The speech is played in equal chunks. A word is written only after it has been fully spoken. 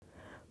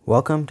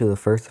Welcome to the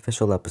first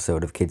official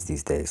episode of Kids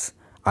These Days.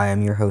 I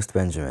am your host,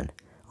 Benjamin.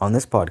 On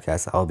this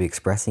podcast, I will be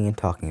expressing and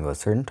talking about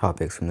certain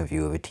topics from the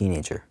view of a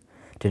teenager.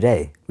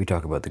 Today, we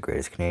talk about the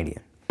greatest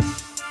Canadian.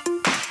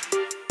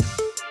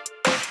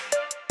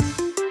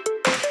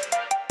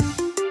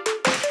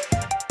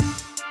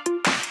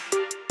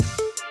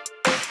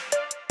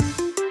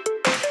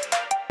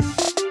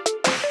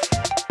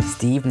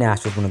 Steve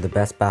Nash was one of the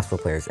best basketball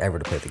players ever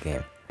to play the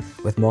game.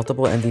 With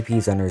multiple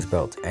MVPs under his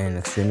belt and an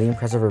extremely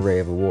impressive array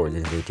of awards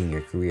in his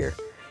 18-year career,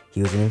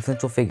 he was an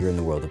influential figure in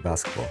the world of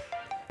basketball.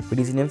 But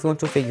he's an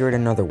influential figure in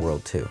another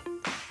world too.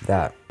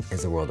 That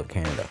is the world of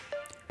Canada.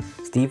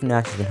 Steve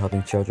Nash has been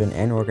helping children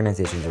and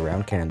organizations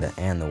around Canada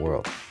and the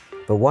world.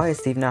 But why is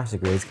Steve Nash the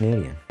greatest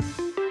Canadian?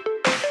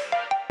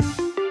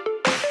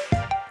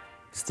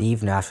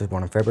 Steve Nash was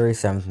born on February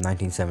 7,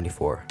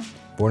 1974.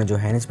 Born in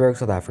Johannesburg,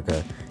 South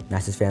Africa,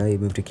 Nash's family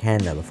moved to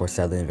Canada before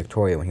settling in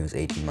Victoria when he was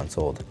 18 months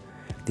old.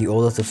 The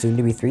oldest of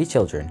soon-to-be 3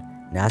 children,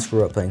 Nash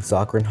grew up playing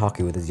soccer and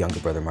hockey with his younger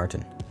brother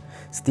Martin.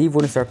 Steve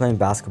wouldn't start playing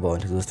basketball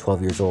until he was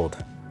 12 years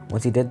old.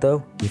 Once he did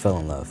though, he fell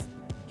in love.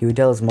 He would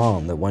tell his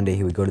mom that one day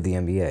he would go to the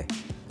NBA.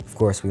 Of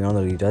course, we all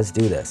know that he does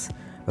do this,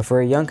 but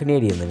for a young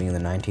Canadian living in the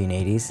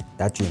 1980s,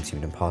 that dream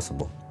seemed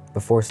impossible.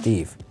 Before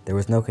Steve, there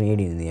was no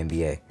Canadian in the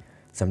NBA,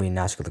 somebody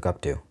Nash could look up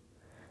to.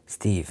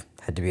 Steve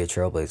had to be a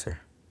trailblazer.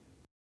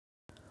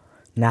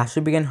 Nash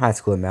would begin high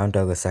school at Mount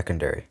Douglas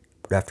Secondary,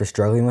 but after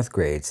struggling with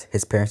grades,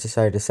 his parents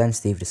decided to send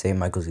Steve to St.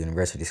 Michael's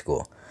University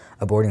School,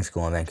 a boarding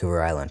school on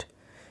Vancouver Island.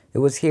 It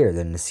was here that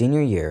in his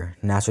senior year,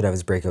 Nash would have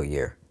his breakout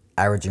year,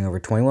 averaging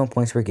over 21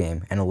 points per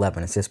game and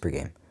 11 assists per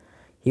game.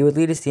 He would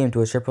lead his team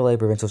to a AAA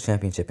provincial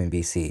championship in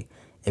BC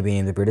and be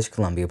named the British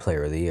Columbia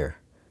Player of the Year.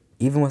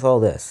 Even with all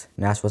this,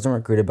 Nash wasn't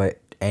recruited by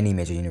any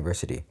major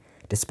university,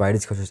 despite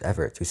his coach's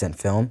efforts who sent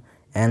film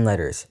and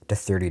letters to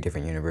 30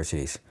 different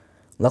universities.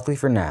 Luckily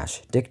for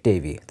Nash, Dick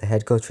Davey, the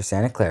head coach for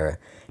Santa Clara,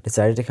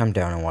 decided to come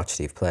down and watch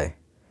Steve play.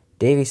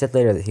 Davey said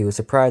later that he was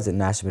surprised that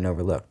Nash had been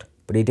overlooked,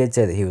 but he did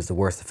say that he was the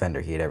worst defender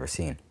he had ever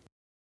seen.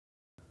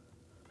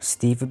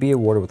 Steve would be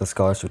awarded with a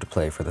scholarship to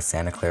play for the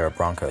Santa Clara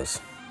Broncos.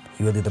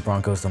 He would lead the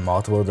Broncos to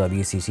multiple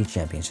WCC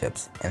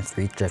championships and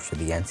 3 trips to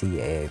the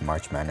NCAA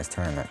March Madness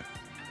tournament.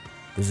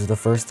 This was the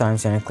first time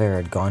Santa Clara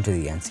had gone to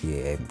the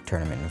NCAA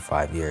tournament in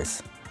 5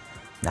 years.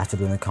 Nash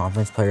would win the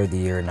Conference Player of the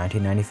Year in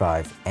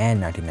 1995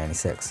 and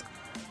 1996,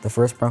 the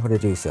first Bronco to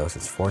do so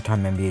since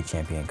 4-time NBA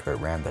champion Kurt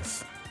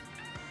Rambis.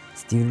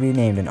 Steve would be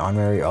named an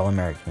honorary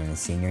All-American in his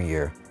senior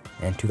year,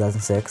 and in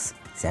 2006,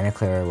 Santa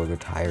Clara would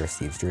retire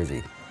Steve's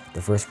jersey,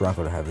 the first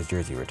Bronco to have his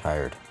jersey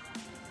retired.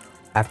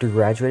 After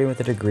graduating with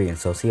a degree in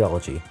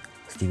sociology,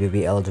 Steve would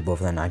be eligible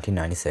for the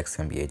 1996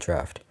 NBA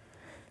draft.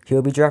 He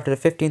would be drafted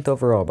 15th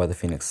overall by the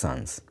Phoenix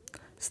Suns.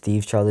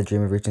 Steve's childhood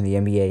dream of reaching the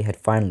NBA had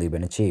finally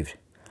been achieved.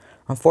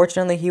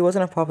 Unfortunately, he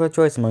wasn't a popular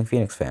choice among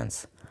Phoenix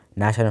fans.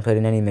 Nash hadn't played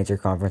in any major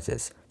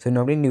conferences, so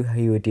nobody knew how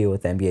he would deal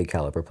with NBA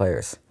caliber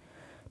players.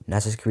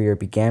 Nash's career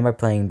began by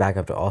playing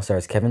backup to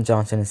All-Stars Kevin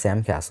Johnson and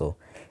Sam Castle,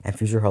 and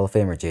future Hall of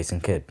Famer Jason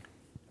Kidd.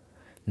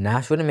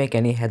 Nash wouldn't make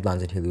any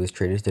headlines until he was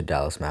traded to the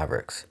Dallas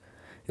Mavericks.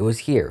 It was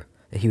here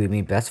that he would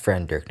meet best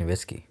friend Dirk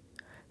Nowitzki.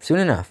 Soon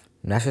enough,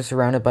 Nash was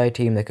surrounded by a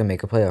team that could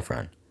make a playoff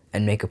run,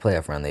 and make a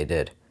playoff run they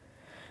did.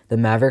 The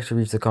Mavericks would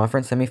reach the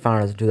conference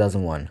semifinals in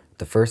 2001,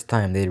 the first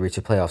time they had reached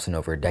the playoffs in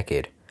over a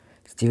decade.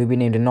 Steve would be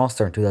named an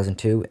All-Star in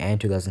 2002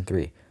 and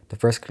 2003, the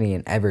first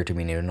Canadian ever to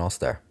be named an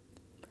All-Star.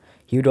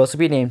 He would also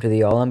be named to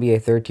the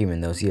All-NBA third team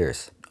in those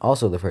years,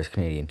 also the first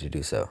Canadian to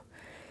do so.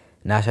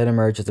 Nash had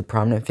emerged as a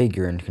prominent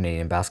figure in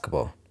Canadian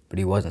basketball, but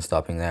he wasn't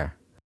stopping there.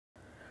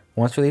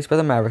 Once released by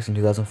the Mavericks in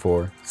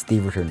 2004,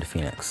 Steve returned to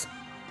Phoenix.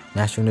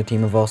 Nash joined a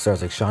team of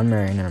All-Stars like Shawn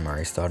Marion and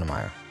Amari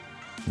Stoudemire.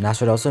 Nash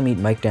would also meet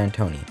Mike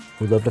D'Antoni,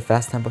 who loved a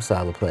fast-tempo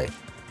style of play,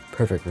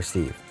 perfect for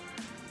Steve.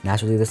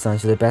 Nash would lead the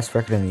Suns to the best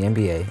record in the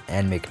NBA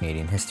and make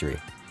Canadian history.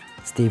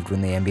 Steve would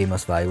win the NBA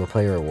Most Valuable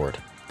Player award,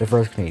 the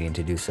first Canadian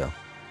to do so.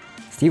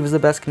 Steve was the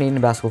best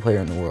Canadian basketball player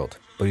in the world,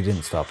 but he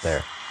didn't stop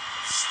there.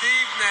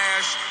 Steve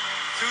Nash,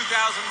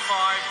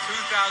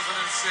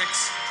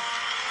 2005-2006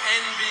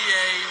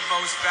 NBA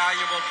Most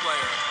Valuable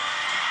Player.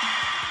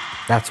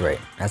 That's right,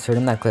 as heard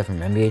in that clip from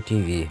NBA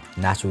TV,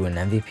 Nash would win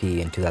MVP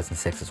in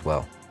 2006 as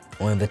well.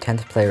 Only the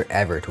 10th player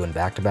ever to win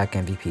back-to-back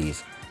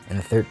MVPs, and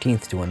the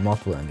 13th to win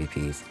multiple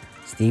MVPs,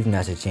 Steve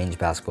Nash had changed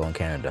basketball in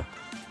Canada.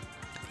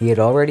 He had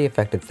already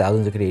affected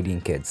thousands of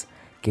Canadian kids,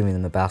 giving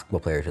them a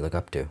basketball player to look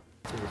up to.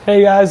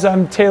 Hey guys,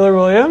 I'm Taylor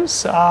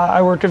Williams.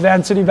 I work at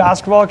Van City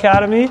Basketball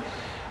Academy.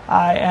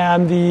 I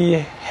am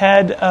the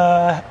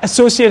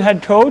associate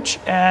head coach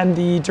and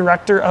the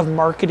director of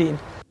marketing.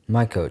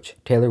 My coach,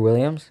 Taylor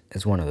Williams,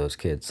 is one of those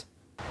kids.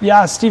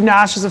 Yeah, Steve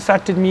Nash has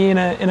affected me in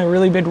a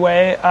really big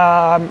way.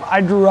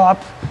 I grew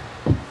up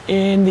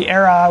in the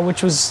era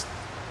which was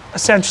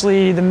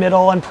essentially the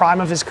middle and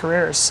prime of his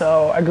career.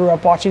 So I grew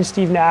up watching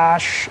Steve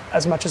Nash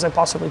as much as I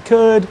possibly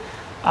could.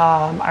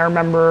 I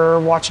remember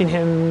watching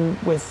him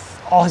with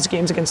all his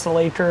games against the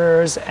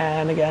Lakers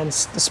and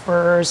against the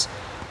Spurs,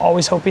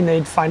 always hoping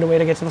they'd find a way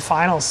to get to the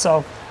finals.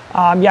 So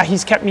yeah,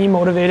 he's kept me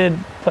motivated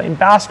playing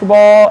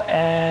basketball,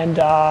 and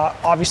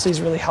obviously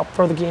he's really helped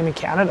grow the game in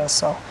Canada.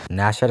 So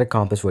Nash had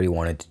accomplished what he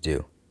wanted to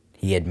do.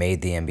 He had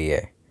made the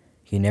NBA.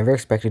 He never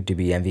expected to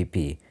be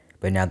MVP,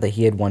 but now that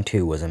he had won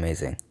 2 was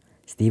amazing.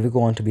 Steve would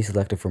go on to be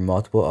selected for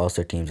multiple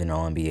All-Star teams and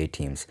All-NBA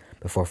teams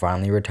before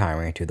finally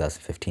retiring in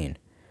 2015.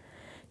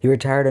 He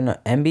retired an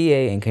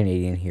NBA and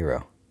Canadian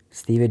hero.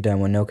 Steve had done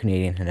what no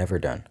Canadian had ever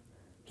done.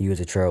 He was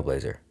a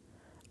trailblazer.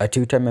 A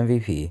 2-time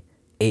MVP,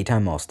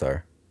 8-time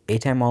All-Star,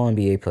 8-time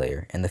All-NBA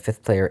player, and the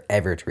 5th player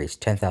ever to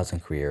reach 10,000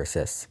 career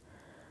assists.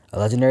 A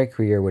legendary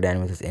career would end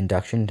with his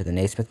induction to the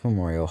Naismith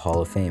Memorial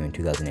Hall of Fame in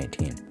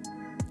 2018.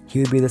 He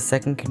would be the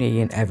 2nd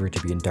Canadian ever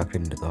to be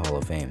inducted into the Hall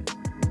of Fame.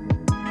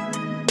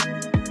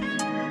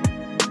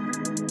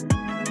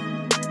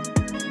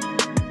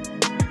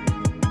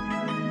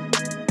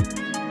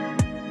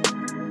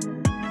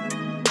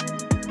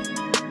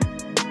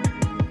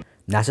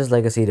 Nash's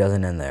legacy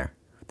doesn't end there.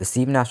 The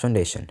Steve Nash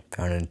Foundation,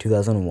 founded in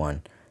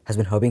 2001, has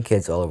been helping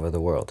kids all over the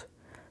world.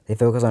 They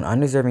focus on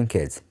undeserving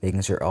kids,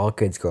 making sure all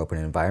kids grow up in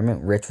an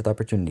environment rich with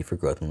opportunity for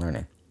growth and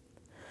learning.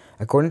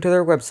 According to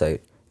their website,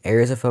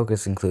 areas of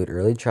focus include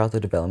early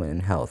childhood development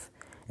and health,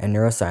 and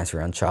neuroscience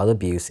around child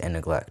abuse and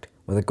neglect,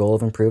 with a goal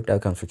of improved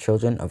outcomes for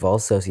children of all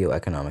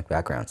socioeconomic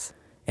backgrounds.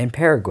 In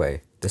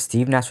Paraguay, the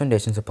Steve Nash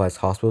Foundation supplies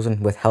hospitals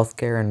with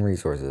healthcare and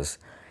resources,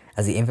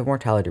 as the infant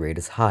mortality rate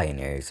is high in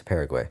areas of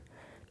Paraguay.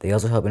 They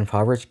also help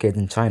impoverished kids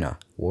in China,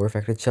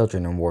 war-affected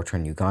children in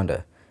war-torn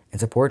Uganda, and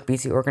support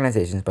BC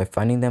organizations by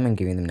funding them and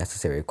giving them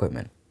necessary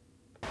equipment.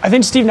 I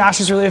think Steve Nash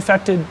has really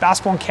affected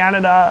basketball in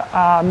Canada,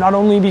 not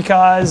only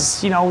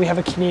because we have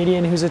a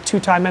Canadian who's a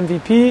 2-time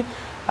MVP,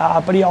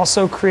 but he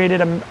also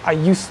created a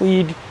youth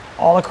league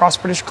all across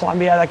British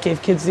Columbia that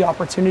gave kids the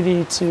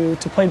opportunity to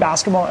play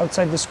basketball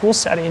outside the school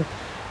setting.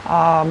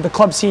 The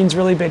club scene's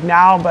really big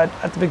now, but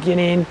at the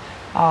beginning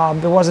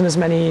there wasn't as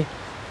many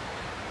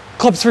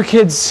clubs for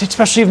kids,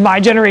 especially of my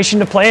generation,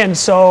 to play in.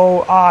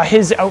 So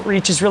his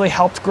outreach has really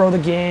helped grow the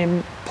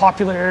game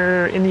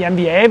popular in the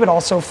NBA, but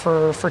also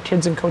for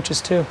kids and coaches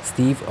too.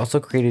 Steve also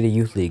created a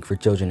youth league for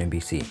children in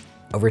BC.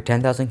 Over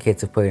 10,000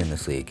 kids have played in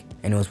this league,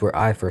 and it was where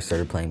I first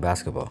started playing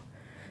basketball.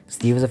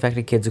 Steve has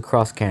affected kids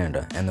across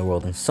Canada and the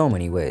world in so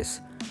many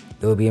ways.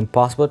 It would be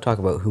impossible to talk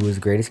about who his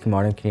greatest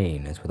modern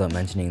Canadian is without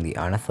mentioning the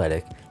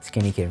unathletic,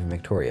 skinny kid from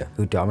Victoria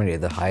who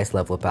dominated the highest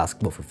level of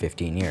basketball for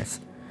 15 years.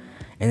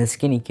 And the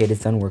skinny kid has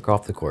done work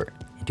off the court.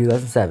 In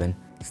 2007,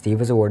 Steve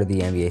was awarded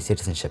the NBA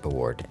Citizenship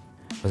Award,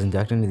 was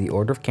inducted into the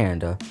Order of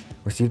Canada,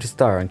 received a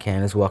star on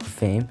Canada's Walk of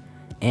Fame,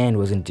 and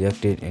was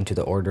inducted into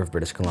the Order of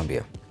British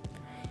Columbia.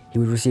 He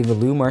would receive the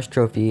Lou Marsh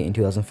Trophy in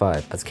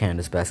 2005 as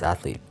Canada's Best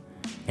Athlete.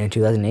 And in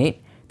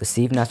 2008, the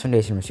Steve Nash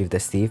Foundation received the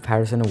Steve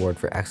Patterson Award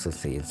for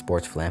Excellency in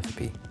Sports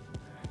Philanthropy.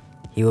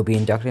 He will be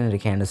inducted into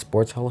Canada's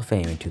Sports Hall of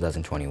Fame in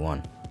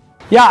 2021.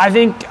 Yeah, I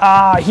think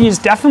he has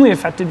definitely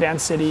affected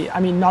Vancity. I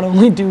mean, not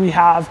only do we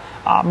have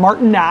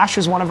Martin Nash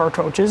as one of our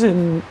coaches,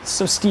 and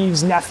so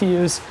Steve's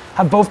nephews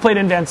have both played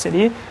in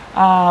Vancity,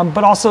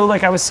 but also,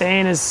 like I was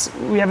saying, is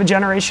we have a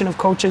generation of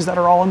coaches that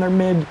are all in their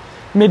mid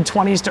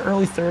 20s to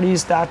early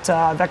 30s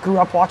that grew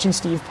up watching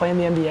Steve play in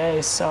the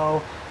NBA.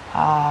 So,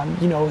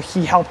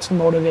 he helped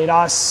motivate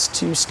us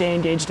to stay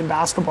engaged in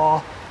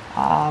basketball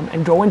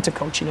and go into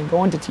coaching and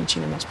go into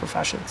teaching in those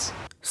professions.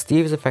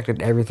 Steve has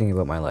affected everything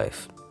about my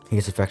life. He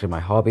has affected my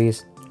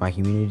hobbies, my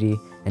community,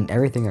 and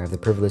everything I have the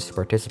privilege to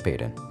participate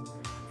in.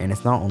 And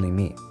it's not only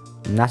me.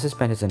 Nash has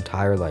spent his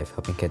entire life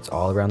helping kids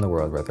all around the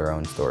world write their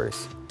own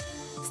stories.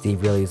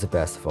 Steve really is the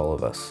best of all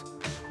of us.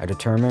 A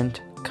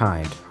determined,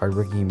 kind,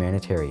 hardworking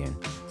humanitarian,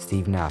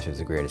 Steve Nash is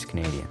the greatest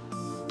Canadian.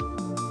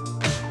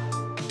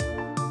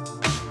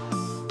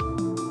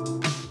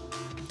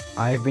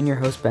 I've been your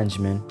host,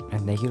 Benjamin,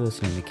 and thank you for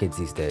listening to Kids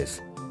These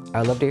Days.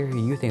 I'd love to hear who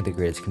you think the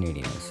greatest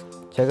Canadian is.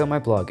 Check out my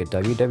blog at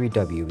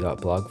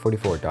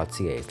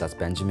www.blog44.ca, that's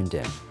Benjamin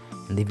Dim,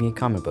 and leave me a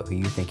comment about who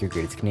you think your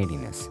greatest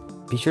Canadian is.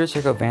 Be sure to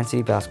check out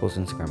Vancity Basketball's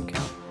Instagram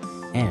account,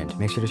 and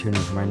make sure to tune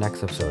in for my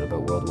next episode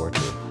about World War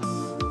II.